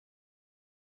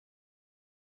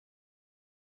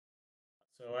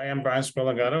So I am Brian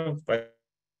Sperlongano,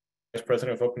 Vice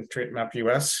President of OpenStreetMap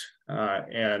US,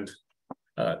 and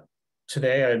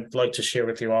today I'd like to share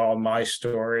with you all my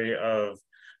story of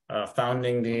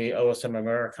founding the OSM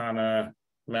Americana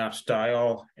map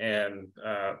style, and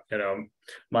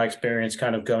my experience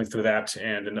kind of going through that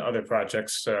and in other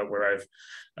projects where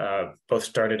I've both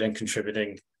started and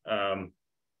contributing.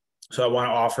 So I want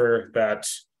to offer that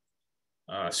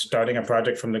starting a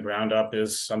project from the ground up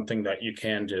is something that you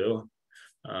can do,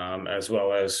 as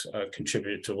well as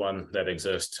contribute to one that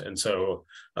exists. And so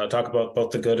talk about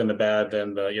both the good and the bad,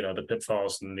 and the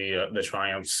pitfalls and the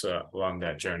triumphs along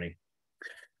that journey.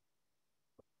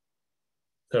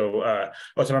 So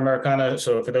OSM Americana,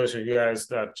 so for those of you guys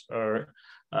that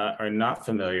are not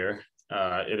familiar,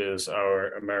 it is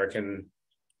our American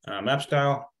map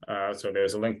style. So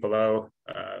there's a link below.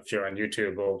 If you're on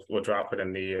YouTube, we'll drop it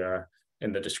in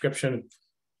the description.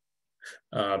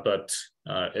 But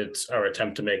it's our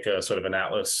attempt to make a sort of an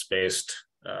atlas-based,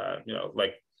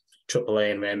 like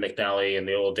AAA and Van McNally in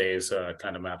the old days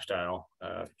kind of map style,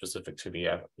 specific to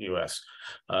the US.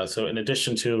 So in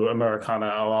addition to Americana,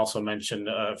 I'll also mention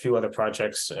a few other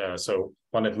projects. So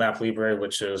one is Map Libre,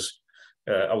 which is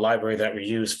a library that we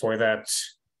use for that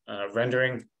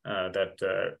rendering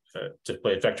that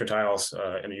displays vector tiles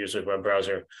in a user's web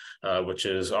browser, which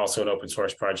is also an open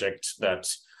source project that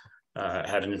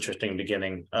had an interesting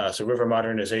beginning. So River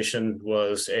Modernization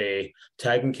was a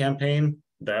tagging campaign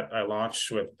that I launched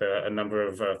with a number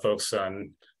of folks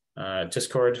on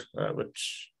Discord,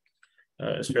 which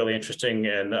is fairly interesting.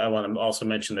 And I want to also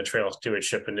mention the Trail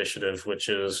Stewardship Initiative, which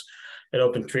is an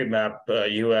OpenStreetMap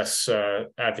US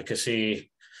advocacy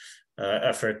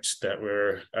effort that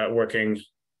we're working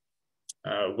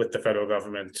with the federal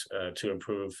government to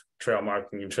improve trail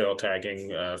marking and trail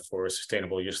tagging for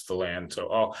sustainable use of the land.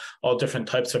 So all different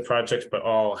types of projects, but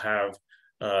all have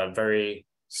very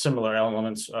similar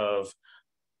elements of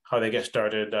how they get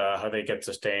started, how they get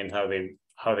sustained, how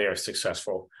they are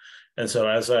successful. And so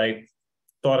as I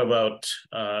thought about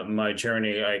my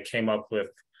journey, I came up with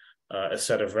a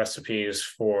set of recipes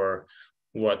for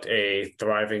what a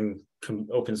thriving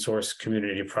open source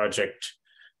community project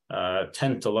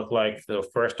tend to look like. So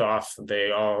first off,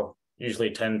 they all usually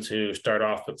tend to start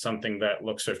off with something that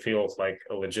looks or feels like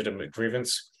a legitimate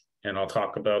grievance. And I'll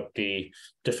talk about the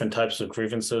different types of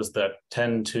grievances that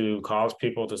tend to cause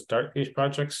people to start these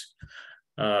projects.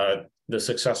 The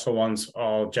successful ones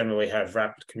all generally have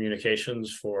rapid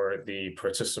communications for the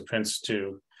participants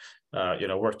to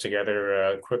work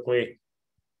together quickly.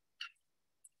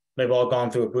 They've all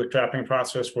gone through a bootstrapping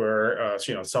process where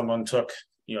someone took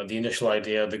the initial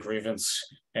idea of the grievance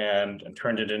and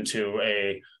turned it into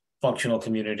a functional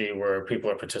community where people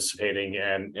are participating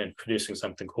and producing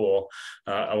something cool.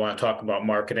 I want to talk about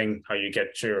marketing, how you get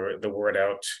the word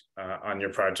out on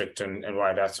your project, and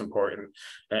why that's important.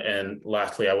 And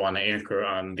lastly, I want to anchor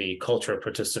on the culture of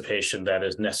participation that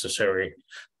is necessary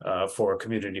for a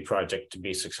community project to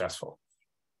be successful.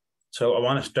 So I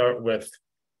want to start with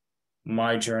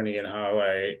my journey and how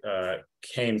I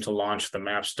came to launch the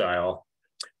map style.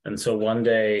 And so one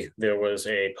day there was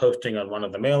a posting on one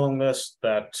of the mailing lists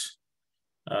that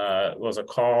was a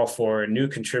call for new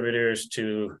contributors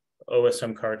to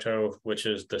OSM Carto, which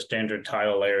is the standard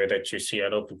tile layer that you see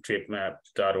at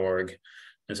OpenStreetMap.org,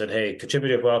 and said, hey,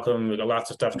 contributors welcome. We've got lots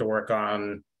of stuff to work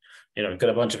on. We've got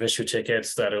a bunch of issue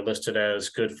tickets that are listed as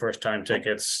good first-time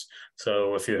tickets.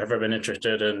 So if you've ever been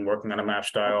interested in working on a map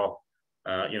style,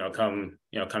 come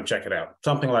check it out.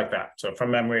 Something like that. So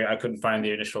from memory, I couldn't find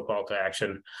the initial call to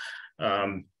action.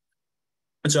 And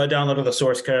so I downloaded the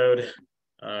source code.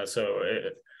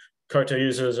 Carto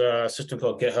uses a system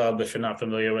called GitHub. If you're not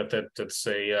familiar with it, it's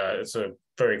a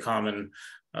very common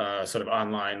sort of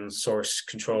online source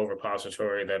control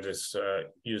repository that is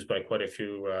used by quite a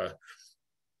few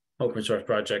open source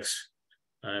projects.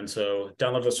 And so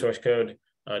downloaded the source code.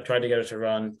 Tried to get it to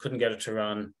run, couldn't get it to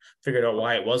run, figured out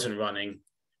why it wasn't running.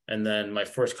 And then my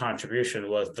first contribution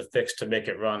was the fix to make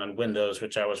it run on Windows,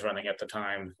 which I was running at the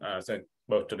time. So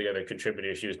most of the other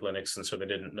contributors used Linux, and so they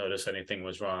didn't notice anything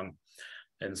was wrong.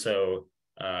 And so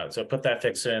put that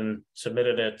fix in,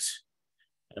 submitted it.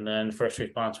 And then first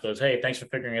response was, hey, thanks for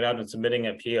figuring it out and submitting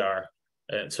a PR.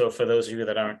 And so for those of you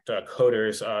that aren't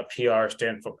coders, PR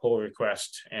stands for pull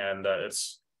request. And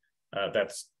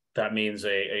that means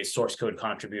a source code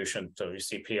contribution. So you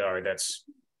see PR, that's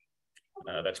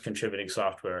contributing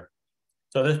software.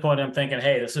 So at this point, I'm thinking,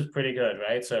 hey, this is pretty good,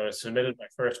 right? So I submitted my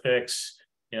first fix.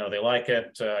 They like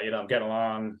it. I'm getting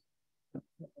along,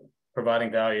 providing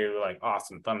value, like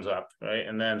awesome, thumbs up, right?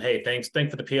 And then, hey, thanks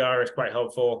for the PR. It's quite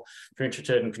helpful. If you're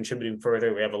interested in contributing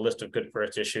further, we have a list of good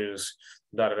first issues.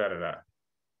 Da da da da da.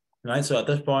 Right. So at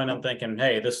this point, I'm thinking,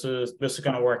 hey, this is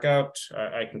going to work out.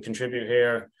 I can contribute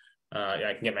here.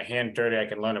 I can get my hand dirty. I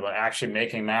can learn about actually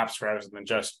making maps rather than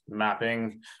just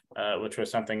mapping, which was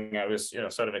something I was,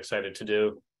 sort of excited to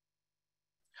do.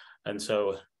 And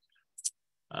so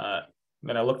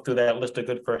then I looked through that list of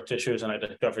good first issues and I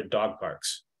discovered dog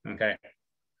parks. Okay.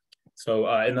 So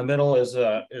in the middle is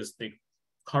the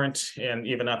current and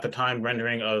even at the time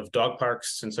rendering of dog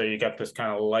parks. And so you got this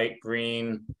kind of light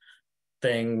green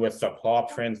thing with the paw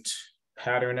print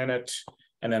pattern in it.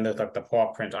 And then there's like the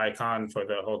paw print icon for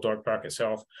the whole dog park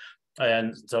itself.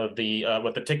 And so the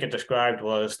what the ticket described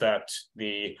was that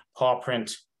the paw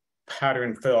print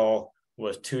pattern fill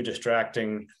was too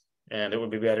distracting, and it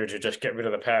would be better to just get rid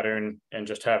of the pattern and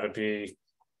just have it be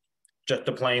just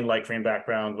a plain light green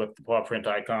background with the paw print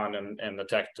icon and the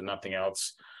text and nothing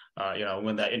else.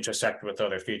 When that intersected with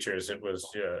other features, it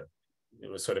was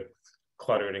sort of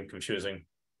cluttered and confusing.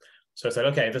 So I said,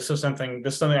 okay, this is something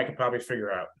I could probably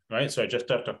figure out, right? So I just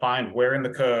have to find where in the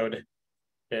code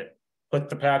it put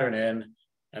the pattern in,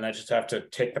 and I just have to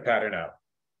take the pattern out,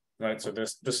 right? So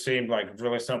this seemed like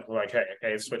really simple, like, hey,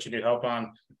 this is what you need help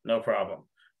on, no problem.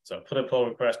 So I put a pull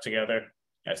request together,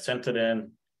 I sent it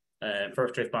in, and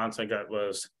first response I got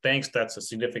was, thanks, that's a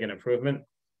significant improvement.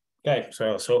 Okay,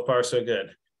 so far so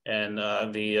good. And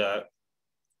the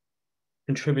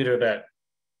contributor that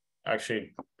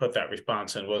actually put that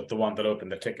response in was the one that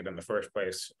opened the ticket in the first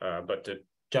place, but it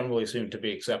generally seemed to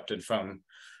be accepted from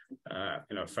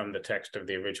from the text of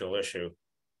the original issue.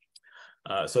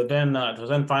 So then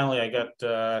finally I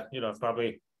got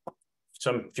probably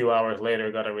some few hours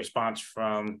later got a response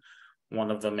from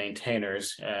one of the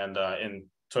maintainers, and in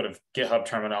sort of GitHub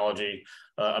terminology,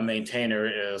 a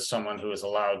maintainer is someone who is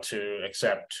allowed to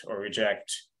accept or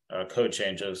reject code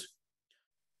changes.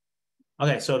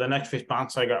 Okay, so the next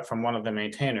response I got from one of the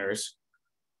maintainers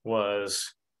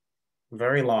was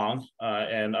very long,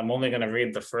 and I'm only going to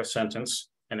read the first sentence,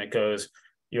 and it goes,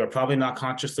 "You are probably not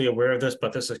consciously aware of this,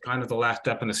 but this is kind of the last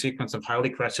step in a sequence of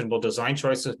highly questionable design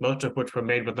choices, most of which were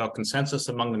made without consensus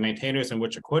among the maintainers, and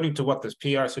which, according to what this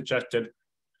PR suggested,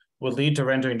 would lead to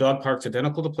rendering dog parks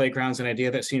identical to playgrounds, an idea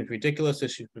that seems ridiculous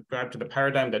as you subscribe to the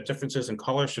paradigm that differences in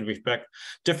color should respect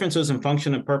differences in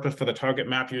function and purpose for the target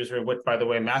map user, which, by the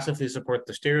way, massively supports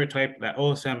the stereotype that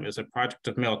OSM is a project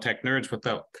of male tech nerds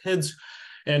without kids,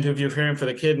 and who view caring for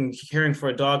the kid and caring for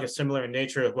a dog is similar in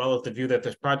nature, as well as the view that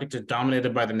this project is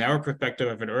dominated by the narrow perspective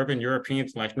of an urban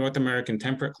European/North American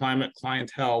temperate climate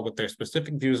clientele with their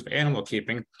specific views of animal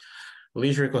keeping.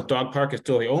 Leisure equals dog park is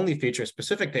still the only feature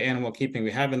specific to animal keeping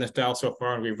we have in this style so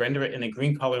far, and we render it in a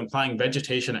green color, implying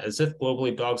vegetation as if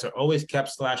globally dogs are always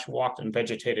kept/walked in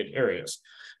vegetated areas."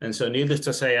 And so needless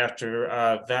to say, after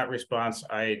that response,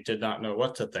 I did not know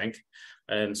what to think.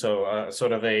 And so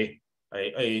sort of a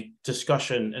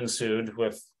discussion ensued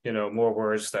with, more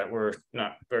words that were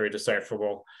not very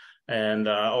decipherable. And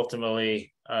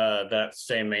ultimately, that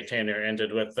same maintainer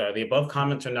ended with, "The above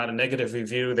comments are not a negative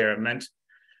review. They're meant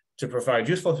to provide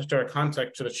useful historic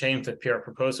context to the change that PR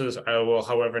proposes. I will,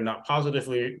 however, not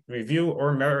positively review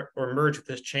or merge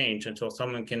this change until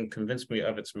someone can convince me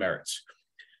of its merits."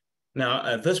 Now,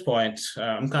 at this point,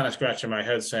 I'm kind of scratching my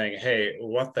head saying, hey,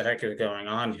 what the heck is going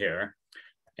on here?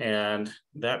 And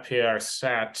that PR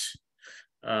sat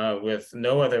with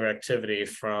no other activity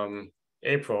from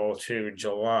April to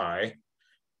July,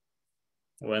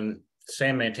 when the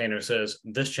same maintainer says,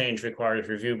 "This change requires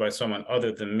review by someone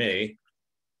other than me."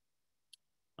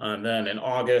 And then in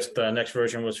August, the next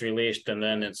version was released. And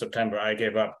then in September, I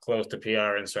gave up, closed the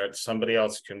PR, and said, somebody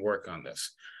else can work on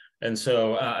this. And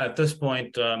so at this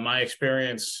point, my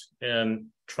experience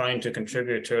in trying to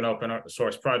contribute to an open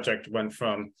source project went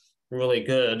from really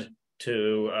good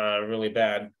to really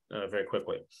bad very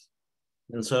quickly.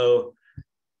 And so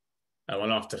I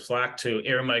went off to Slack to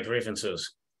air my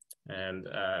grievances. And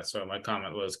so my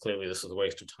comment was, clearly this is a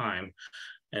waste of time.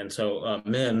 And so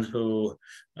Min, who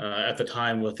at the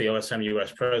time was the OSM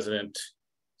US president,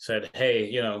 said, "Hey,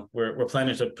 we're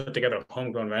planning to put together a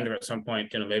homegrown render at some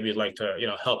point. Maybe you'd like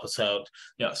to, help us out,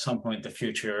 at some point in the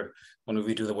future when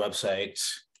we redo the website,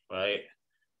 right?"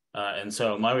 And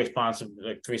so my response,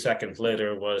 like 3 seconds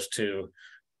later, was to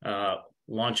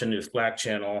launch a new Slack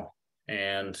channel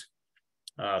and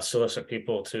solicit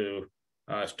people to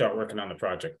start working on the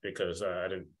project, because I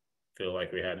didn't feel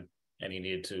like we had any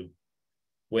need to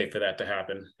wait for that to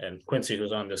happen. And Quincy,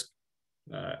 who's on this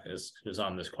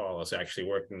call, is actually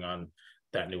working on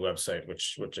that new website,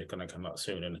 which is going to come out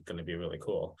soon, and it's going to be really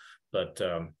cool. But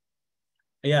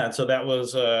yeah, so that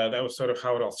was sort of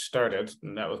how it all started,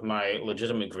 and that was my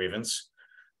legitimate grievance.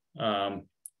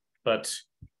 But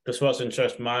this wasn't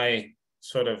just my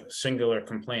sort of singular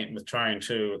complaint with trying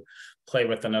to play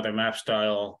with another map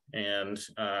style and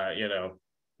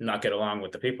not get along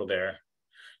with the people there.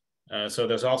 So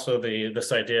there's also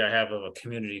this idea I have of a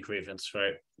community grievance,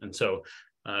 right? And so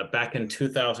back in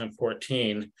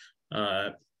 2014,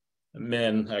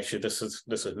 Min, actually this is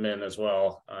Min as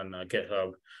well on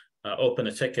GitHub, opened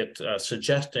a ticket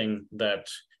suggesting that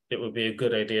it would be a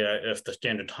good idea if the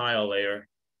standard tile layer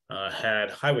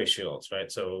had highway shields,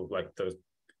 right? So like the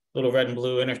little red and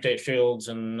blue interstate shields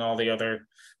and all the other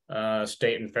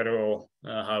state and federal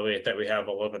highway that we have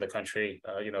all over the country,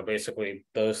 basically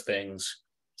those things.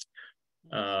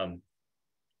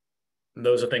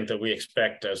 Those are things that we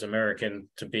expect as American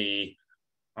to be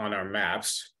on our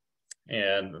maps,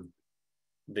 and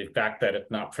the fact that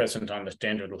it's not present on the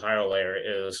standard tile layer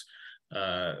is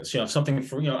something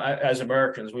for, as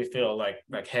Americans, we feel like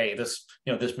hey, this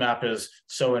map is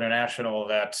so international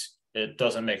that it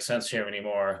doesn't make sense here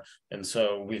anymore. And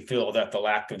so we feel that the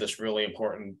lack of this really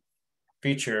important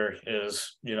feature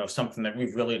is, something that we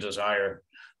really desire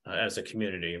as a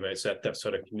community, right? So that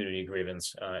sort of community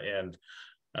grievance.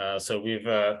 So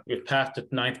we've passed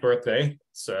its 9th birthday.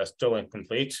 It's still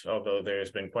incomplete, although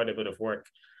there's been quite a bit of work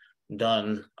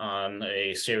done on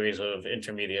a series of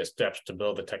intermediate steps to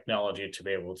build the technology to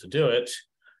be able to do it.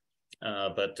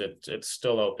 But it's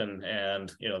still open, and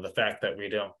the fact that we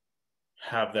don't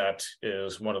have that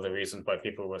is one of the reasons why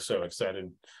people were so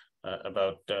excited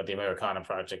about the Americana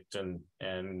project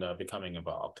and becoming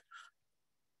involved.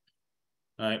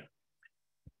 All right,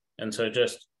 and so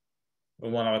just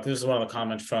this is one of the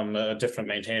comments from a different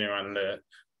maintainer on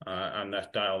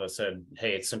that dial that said,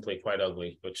 "Hey, it's simply quite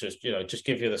ugly," which is just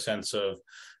give you the sense of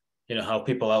how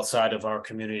people outside of our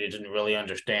community didn't really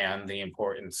understand the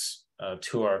importance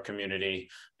to our community,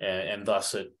 and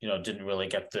thus it didn't really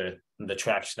get the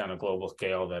traction on a global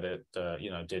scale that it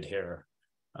did here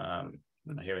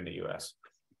in the US.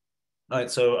 All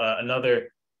right, so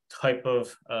another type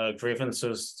of grievance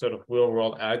is sort of real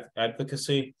world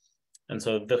advocacy. And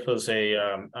so this was a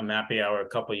Mappy Hour a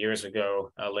couple of years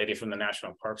ago. A lady from the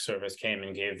National Park Service came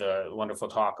and gave a wonderful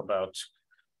talk about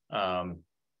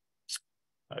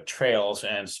trails,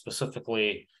 and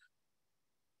specifically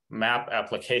map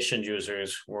application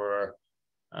users were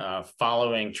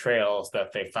following trails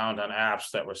that they found on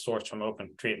apps that were sourced from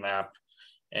OpenStreetMap,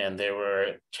 and they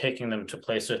were taking them to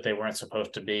places they weren't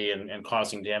supposed to be, and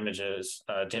causing damages,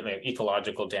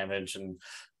 ecological damage, and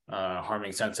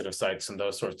harming sensitive sites and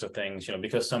those sorts of things,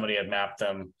 because somebody had mapped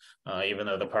them, even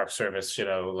though the Park Service,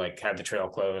 had the trail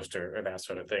closed or that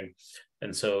sort of thing.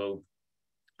 And so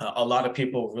a lot of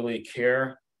people really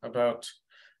care about,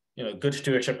 good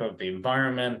stewardship of the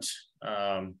environment,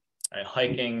 and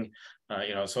hiking,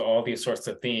 so all these sorts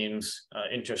of themes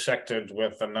intersected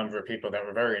with a number of people that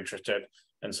were very interested.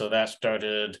 And so that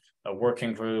started a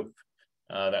working group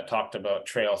that talked about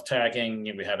trails tagging.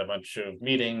 We had a bunch of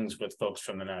meetings with folks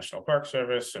from the National Park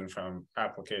Service and from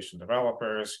application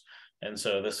developers. And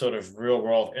so this sort of real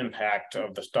world impact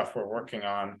of the stuff we're working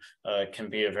on can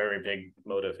be a very big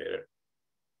motivator.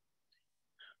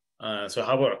 So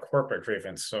how about a corporate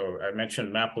grievance? So I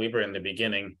mentioned MapLibre in the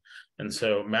beginning. And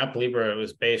so MapLibre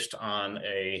was based on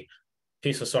a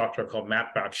piece of software called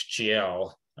Mapbox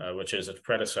GL, which is its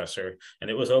predecessor, and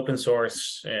it was open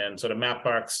source. And so the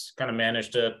Mapbox kind of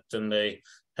managed it, and they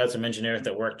had some engineers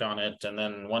that worked on it. And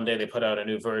then one day they put out a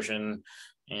new version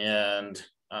and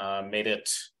made it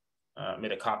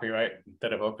copyright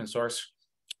instead of open source.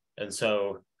 And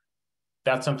so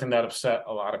that's something that upset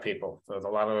a lot of people. There's a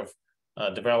lot of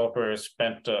developers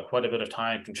spent quite a bit of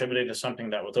time contributing to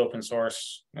something that was open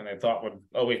source and they thought would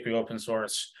always be open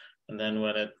source. And then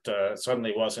when it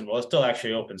suddenly wasn't, well, it's still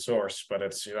actually open source, but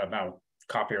it's now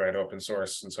copyright open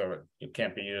source. And so it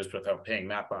can't be used without paying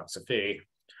Mapbox a fee.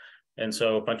 And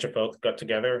so a bunch of folks got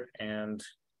together and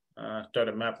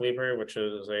started MapLibre, which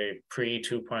is a pre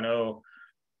 2.0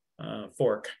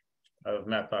 fork of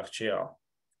Mapbox GL,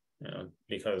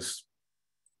 because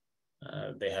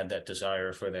they had that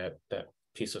desire for that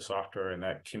piece of software and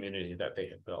that community that they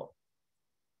had built.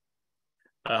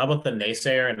 How about the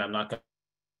naysayer? And I'm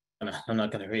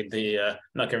not going to read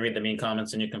the mean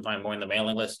comments, and you can find more in the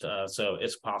mailing list. So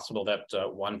it's possible that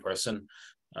one person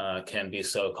can be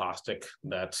so caustic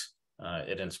that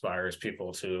it inspires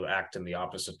people to act in the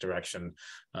opposite direction.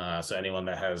 So anyone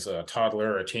that has a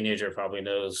toddler or a teenager probably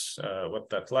knows what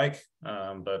that's like.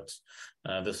 But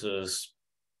this is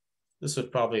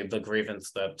probably the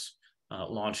grievance that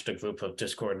launched a group of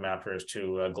Discord mappers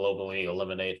to globally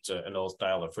eliminate an old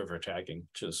style of river tagging,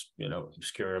 which is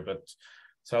obscure, but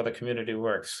it's how the community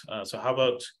works. So how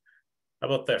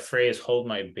about that phrase, "hold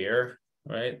my beer,"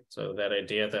 right? So that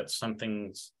idea that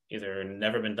something's either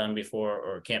never been done before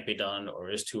or can't be done or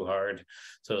is too hard.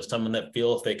 So someone that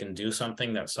feels they can do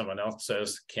something that someone else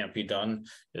says can't be done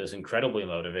is incredibly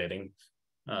motivating.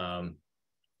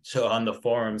 So on the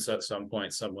forums at some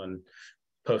point, someone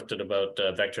posted about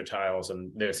vector tiles,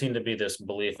 and there seemed to be this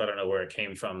belief, I don't know where it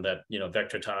came from, that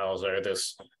vector tiles are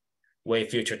this way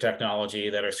future technology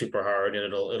that are super hard and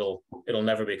it'll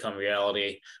never become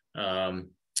reality.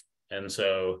 And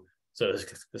so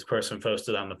this person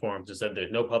posted on the forums and said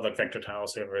there's no public vector tile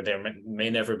server. There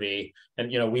may never be.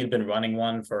 And we'd been running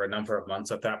one for a number of months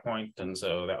at that point, and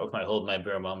so that was my hold my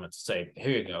beer moment to say,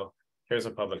 here you go, here's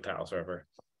a public tile server.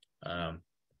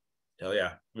 So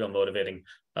yeah, real motivating.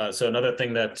 So another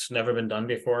thing that's never been done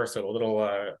before, so a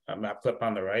little map clip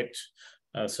on the right.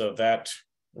 So that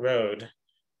road,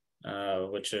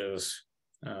 which is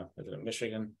it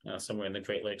Michigan, somewhere in the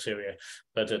Great Lakes area,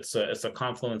 but it's a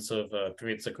confluence of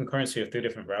it's a concurrency of 3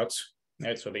 different routes,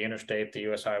 right? So the interstate, the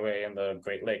U.S. highway, and the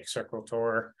Great Lakes Circle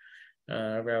Tour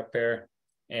route there.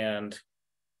 And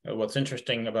what's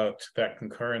interesting about that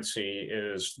concurrency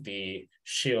is the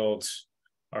shields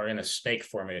are in a snake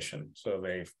formation, so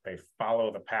they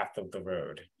follow the path of the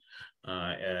road,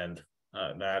 and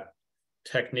that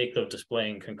technique of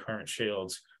displaying concurrent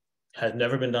shields has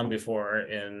never been done before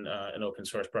in an open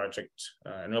source project,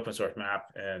 an open source map,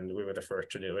 and we were the first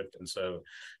to do it. And so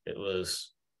it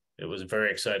was very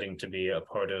exciting to be a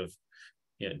part of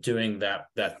doing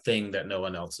that thing that no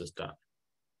one else has done.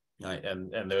 Right.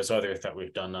 And there's others that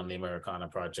we've done on the Americana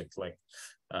project, like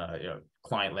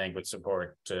client language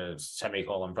support,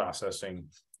 semicolon processing,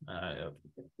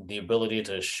 the ability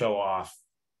to show off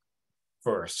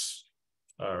first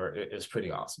is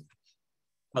pretty awesome.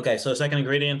 Okay, so second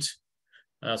ingredient.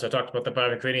 So I talked about the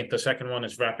 5 ingredient. The second one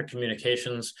is rapid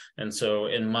communications. And so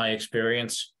in my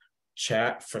experience,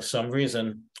 chat for some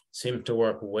reason seemed to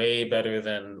work way better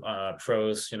than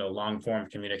prose, long form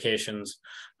communications,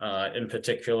 in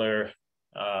particular,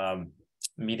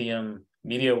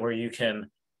 media where you can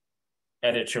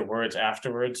edit your words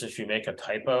afterwards if you make a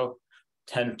typo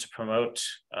tend to promote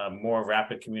more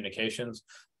rapid communications.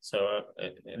 So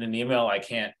in an email, I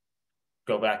can't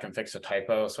go back and fix a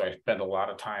typo, so I spend a lot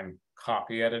of time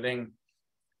copy editing.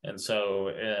 And so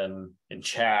in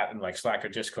chat and like Slack or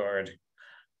Discord,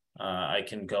 I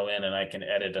can go in and I can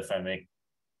edit if I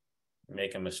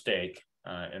make a mistake,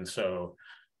 and so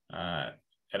I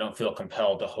don't feel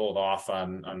compelled to hold off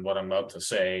on what I'm about to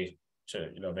say to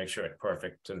make sure it's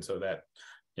perfect. And so that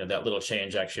that little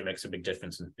change actually makes a big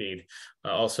difference in speed.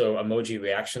 Also, emoji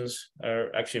reactions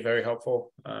are actually very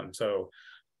helpful. So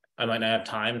I might not have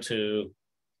time to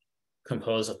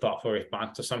compose a thoughtful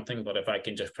response to something, but if I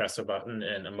can just press a button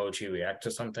and emoji react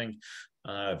to something,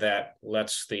 that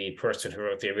lets the person who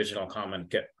wrote the original comment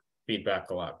get feedback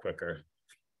a lot quicker.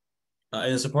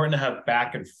 And it's important to have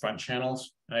back and front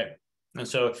channels, right? And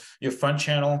so your front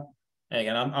channel,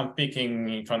 again, I'm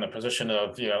speaking from the position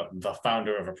of the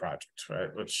founder of a project,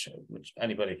 right? Which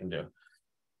anybody can do.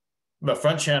 The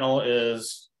front channel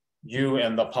is you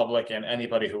and the public and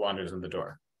anybody who wanders in the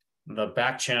door. The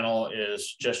back channel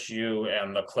is just you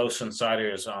and the close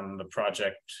insiders on the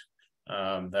project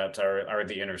that are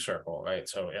the inner circle, right?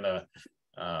 So in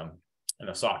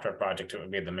a software project, it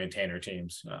would be the maintainer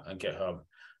teams on GitHub.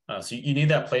 So you need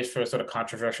that place for sort of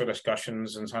controversial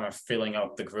discussions and kind of filling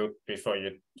out the group before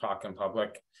you talk in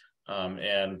public.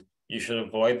 And you should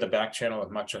avoid the back channel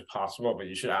as much as possible, but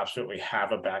you should absolutely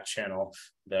have a back channel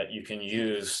that you can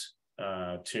use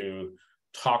to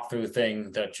talk through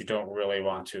things that you don't really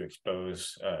want to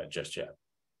expose just yet.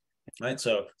 Right,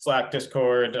 so Slack,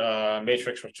 Discord,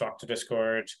 Matrix, which talk to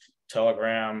Discord,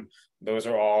 Telegram, those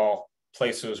are all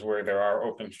places where there are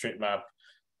OpenStreetMap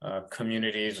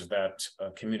communities that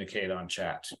communicate on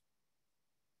chat.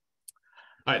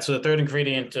 All right, so the third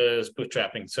ingredient is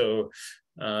bootstrapping. So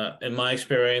in my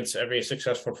experience, every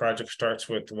successful project starts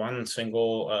with one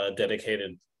single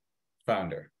dedicated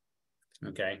founder.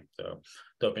 Okay, so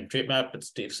the OpenStreetMap, it's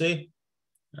Steve C.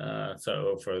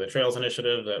 So for the Trails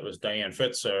Initiative, that was Diane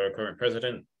Fritz, our current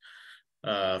president.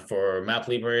 For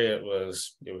MapLibre, it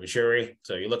was Yuri.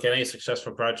 So you look at any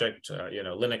successful project,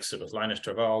 Linux, it was Linus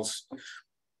Torvalds.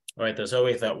 Right, there's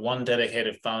always that one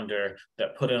dedicated founder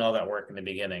that put in all that work in the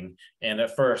beginning. And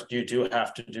at first, you do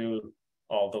have to do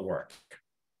all the work,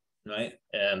 right?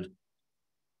 And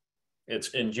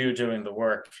it's in you doing the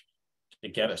work to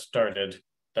get it started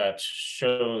that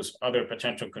shows other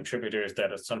potential contributors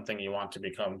that it's something you want to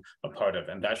become a part of.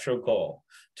 And that's your goal,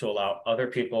 to allow other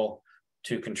people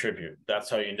to contribute. That's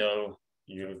how you know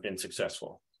you've been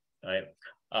successful, right?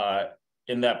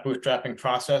 In that bootstrapping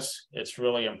process, it's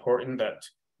really important that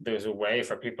there's a way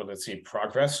for people to see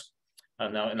progress.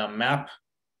 Now in a map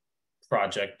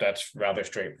project that's rather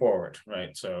straightforward,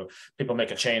 right? So people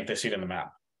make a change, they see it in the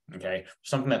map. Okay,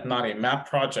 something that's not a map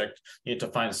project, you need to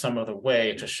find some other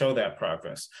way to show that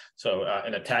progress. So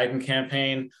in a tagging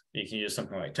campaign, you can use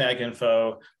something like tag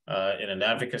info. In an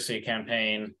advocacy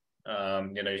campaign,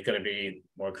 you've got to be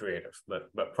more creative.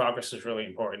 But progress is really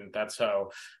important. That's how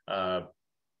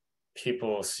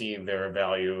people see their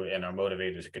value and are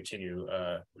motivated to continue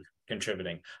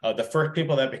contributing. The first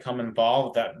people that become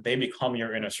involved, that they become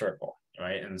your inner circle,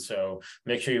 right? And so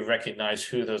make sure you recognize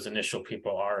who those initial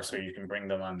people are so you can bring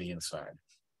them on the inside.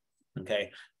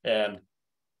 Okay. And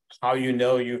how you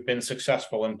know you've been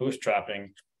successful in bootstrapping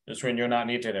is when you're not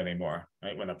needed anymore,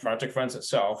 right? When the project runs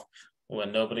itself,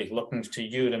 when nobody's looking to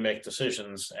you to make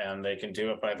decisions and they can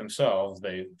do it by themselves,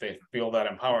 they feel that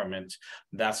empowerment.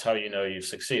 That's how you know you've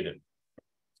succeeded.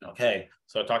 Okay,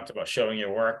 so I talked about showing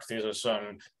your work. These are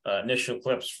some initial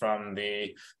clips from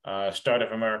the start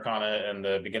of Americana and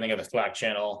the beginning of the Slack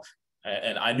channel.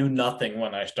 And I knew nothing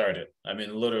when I started. I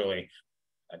mean, literally,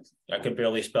 I could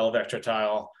barely spell vector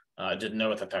tile. I didn't know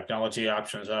what the technology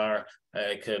options are.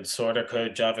 I could sort of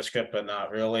code JavaScript, but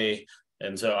not really.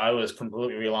 And so I was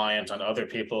completely reliant on other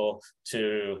people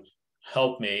to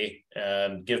help me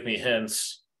and give me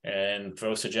hints and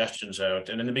throw suggestions out.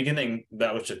 And in the beginning,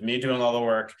 that was just me doing all the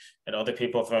work and other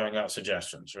people throwing out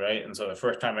suggestions, right? And so the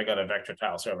first time I got a vector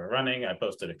tile server running, I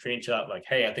posted a screenshot like,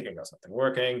 hey, I think I got something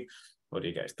working. What do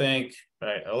you guys think?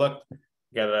 Right, I looked,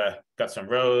 got some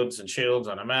roads and shields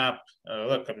on a map.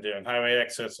 Look, I'm doing highway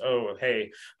exits. Oh,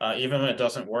 hey, even when it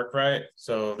doesn't work right.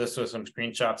 So this was some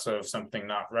screenshots of something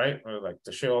not right, or like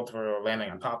the shields were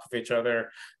landing on top of each other.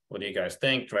 What do you guys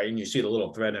think, right? And you see the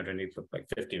little thread underneath with like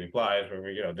 50 replies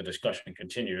where, the discussion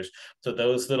continues. So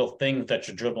those little things that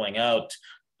you're dribbling out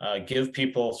give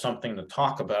people something to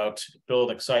talk about,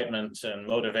 build excitement and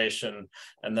motivation.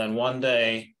 And then one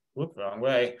day, wrong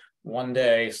way, one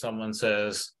day someone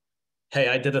says, hey,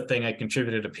 I did a thing, I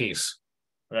contributed a piece,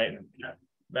 right? And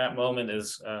that moment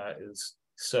is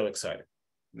so exciting,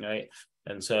 right?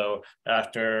 And so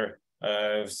after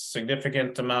a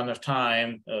significant amount of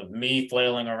time of me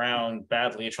flailing around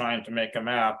badly trying to make a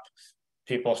map,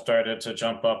 people started to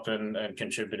jump up and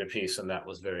contribute a piece, and that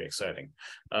was very exciting.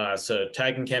 So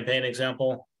tagging campaign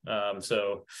example.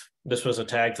 So this was a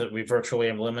tag that we virtually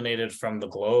eliminated from the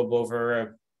globe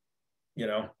over,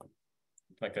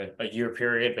 like a year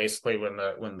period, basically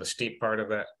when the steep part of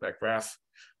that graph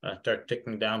start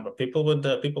ticking down. But people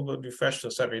would refresh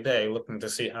this every day, looking to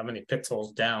see how many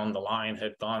pixels down the line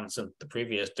had gone since the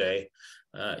previous day.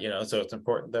 So it's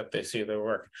important that they see their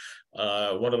work.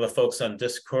 One of the folks on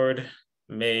Discord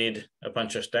made a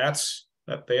bunch of stats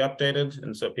that they updated,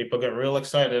 and so people get real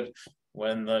excited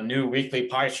when the new weekly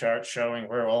pie chart showing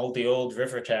where all the old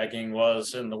river tagging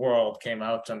was in the world came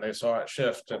out and they saw it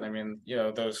shift. And I mean,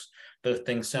 those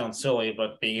things sound silly,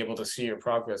 but being able to see your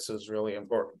progress is really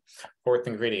important. Fourth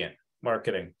ingredient,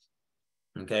 marketing.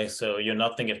 Okay, so you're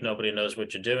nothing if nobody knows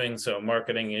what you're doing. So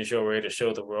marketing is your way to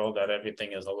show the world that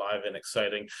everything is alive and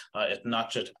exciting. It's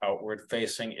not just outward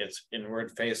facing, it's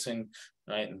inward facing,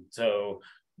 right? And so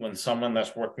when someone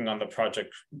that's working on the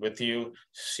project with you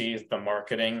sees the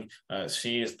marketing,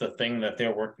 sees the thing that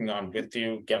they're working on with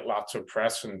you, get lots of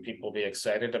press and people be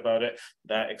excited about it,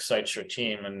 that excites your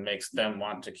team and makes them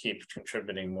want to keep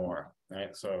contributing more,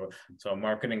 right? So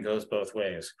marketing goes both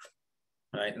ways,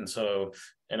 right? And so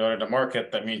in order to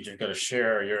market, that means you've got to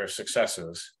share your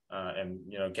successes and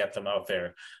get them out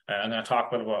there. I'm going to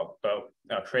talk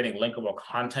about creating linkable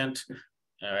content,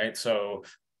 all right? So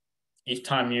each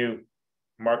time you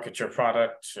market your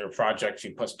product or project,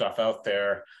 you put stuff out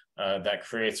there that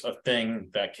creates a thing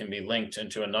that can be linked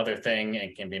into another thing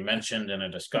and can be mentioned in a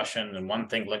discussion, and one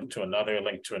thing linked to another,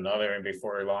 and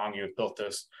before long you've built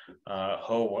this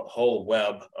whole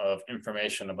web of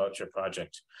information about your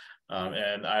project.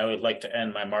 And I always like to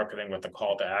end my marketing with a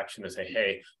call to action to say,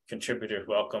 hey, contributors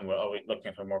welcome. We're always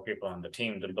looking for more people on the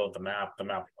team to build the map. The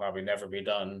map will probably never be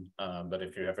done, but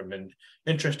if you've ever been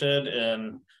interested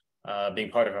in being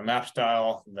part of a map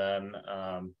style, then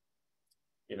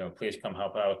please come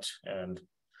help out. And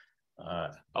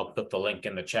I'll put the link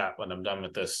in the chat when I'm done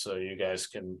with this so you guys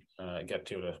can get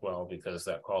to it as well, because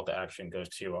that call to action goes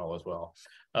to you all as well.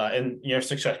 And your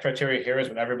success criteria here is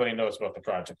when everybody knows about the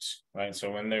projects, right?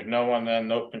 So when there's no one in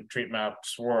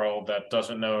OpenStreetMap's world that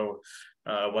doesn't know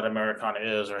what Americana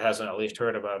is or hasn't at least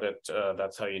heard about it,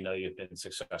 that's how you know you've been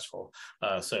successful.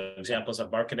 So examples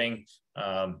of marketing.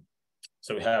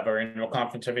 So we have our annual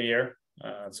conference every year.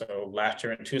 So last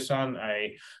year in Tucson,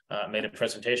 I made a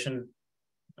presentation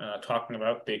talking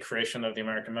about the creation of the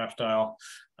American map style.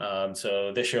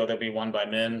 So this year there'll be one by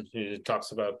Min, who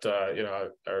talks about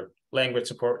our language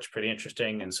support, which is pretty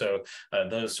interesting. And so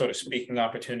those sort of speaking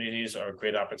opportunities are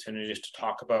great opportunities to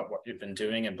talk about what you've been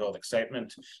doing and build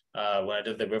excitement. When I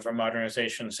did the river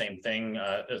modernization, same thing.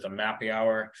 There's a Mappy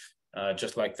Hour,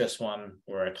 just like this one,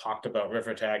 where I talked about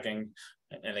river tagging.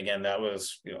 And again, that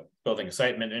was building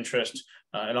excitement, interest,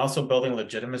 and also building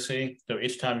legitimacy. So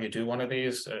each time you do one of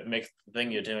these, it makes the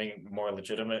thing you're doing more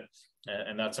legitimate,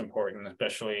 and that's important,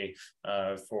 especially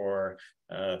for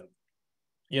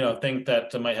things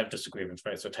that might have disagreements,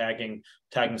 right? So tagging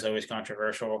is always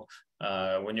controversial.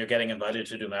 When you're getting invited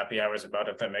to do Mappy Hours about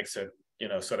it, that makes it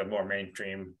sort of more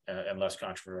mainstream and less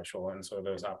controversial. And so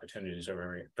those opportunities are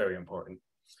very, very important.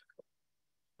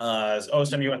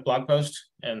 OSM US blog post.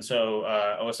 And so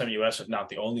OSM US is not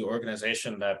the only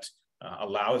organization that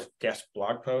allows guest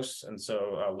blog posts. And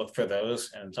so look for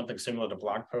those. And something similar to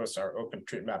blog posts are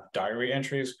OpenStreetMap diary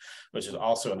entries, which is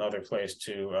also another place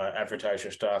to advertise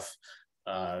your stuff.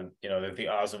 The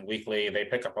OSM Weekly, they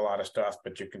pick up a lot of stuff,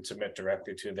 but you can submit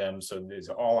directly to them. So these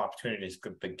are all opportunities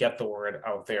to get the word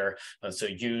out there. And so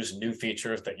use new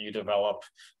features that you develop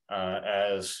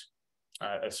as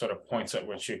sort of points at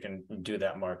which you can do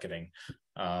that marketing.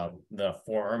 The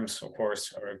forums, of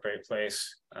course, are a great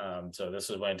place. So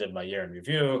this is when I did my year in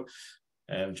review,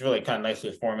 and it's really kind of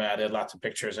nicely formatted, lots of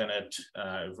pictures in it.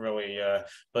 Really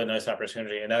nice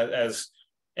opportunity. And as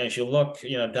you look,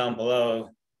 down below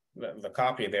the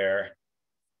copy there,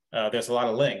 there's a lot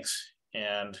of links,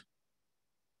 and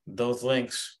those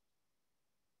links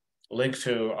link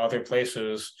to other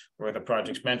places where the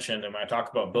project's mentioned. And when I talk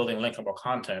about building linkable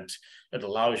content, it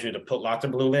allows you to put lots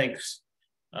of blue links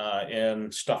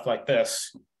in stuff like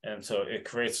this. And so it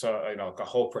creates a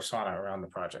whole persona around the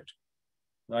project,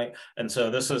 right? And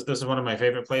so this is one of my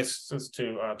favorite places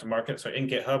to market. So in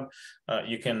GitHub,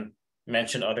 you can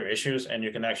mention other issues, and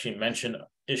you can actually mention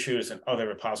issues in other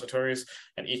repositories.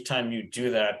 And each time you do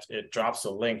that, it drops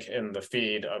a link in the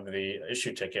feed of the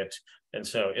issue ticket. And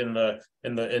so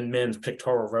in Min's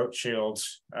Pictorial Road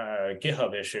Shields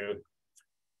GitHub issue,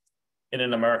 in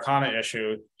an Americana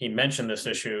issue, he mentioned this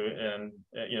issue and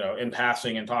in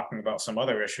passing and talking about some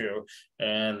other issue,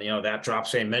 and that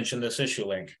drops a mention this issue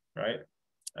link, right?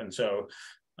 And so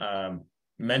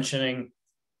mentioning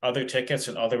other tickets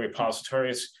and other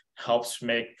repositories helps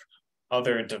make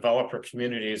other developer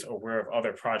communities aware of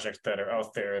other projects that are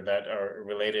out there that are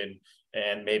related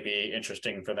and may be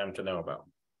interesting for them to know about.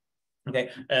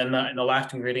 Okay, and the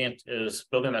last ingredient is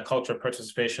building a culture of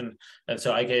participation. And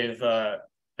so I gave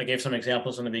some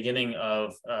examples in the beginning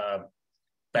of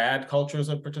bad cultures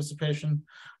of participation,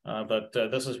 but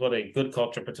this is what a good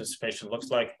culture of participation looks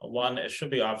like. One, it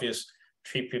should be obvious: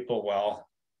 treat people well.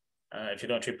 If you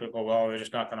don't treat people well, they're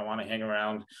just not going to want to hang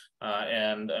around.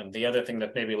 And the other thing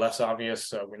that may be less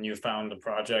obvious when you found a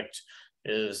project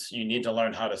is you need to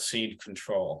learn how to cede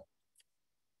control.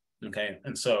 Okay,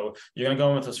 and so you're going to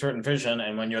go in with a certain vision,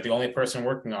 and when you're the only person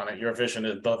working on it, your vision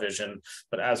is the vision.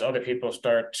 But as other people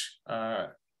start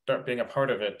being a part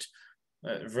of it,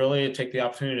 really take the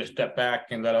opportunity to step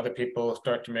back and let other people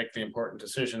start to make the important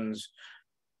decisions.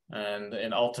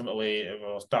 And ultimately, it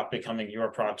will stop becoming your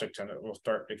project, and it will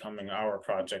start becoming our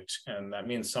project. And that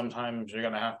means sometimes you're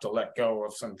going to have to let go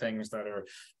of some things that are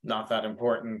not that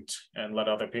important and let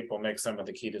other people make some of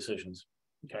the key decisions.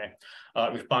 Okay,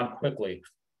 respond quickly.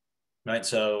 Right,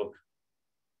 so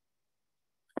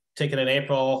take it in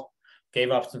April,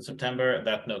 gave up in September,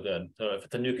 that's no good. So if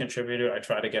it's a new contributor, I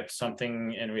try to get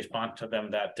something in response to them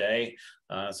that day.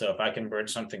 So if I can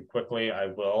bridge something quickly, I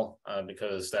will,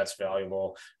 because that's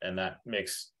valuable, and that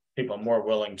makes people more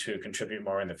willing to contribute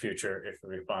more in the future if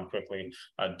we respond quickly.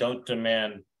 Don't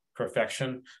demand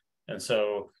perfection. And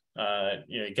so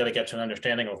you got to get to an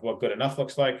understanding of what good enough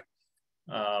looks like.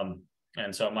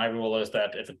 And so my rule is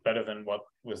that if it's better than what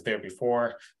was there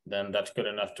before, then that's good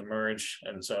enough to merge.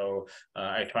 And so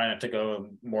I try not to go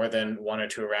more than 1 or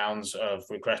 2 rounds of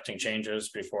requesting changes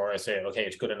before I say, okay,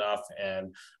 it's good enough.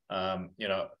 And,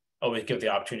 always give the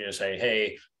opportunity to say,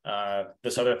 hey,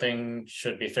 this other thing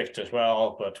should be fixed as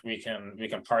well, but we can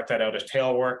part that out as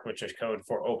tail work, which is code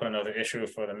for open another issue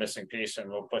for the missing piece, and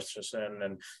we'll push this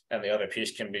in, and the other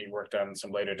piece can be worked on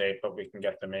some later date, but we can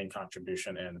get the main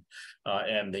contribution in.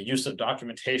 And the use of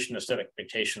documentation to set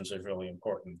expectations is really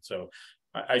important. So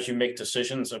as you make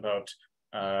decisions about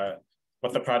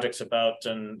what the project's about,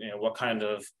 and what kind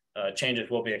of changes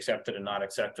will be accepted and not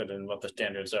accepted, and what the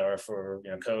standards are for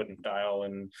code and style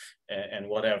and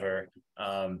whatever.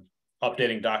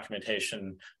 Updating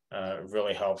documentation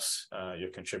really helps your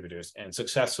contributors, and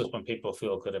success is when people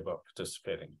feel good about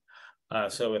participating.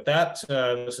 So with that,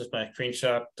 this is my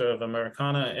screenshot of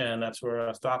Americana, and that's where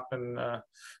I'll stop and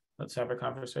let's have a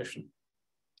conversation.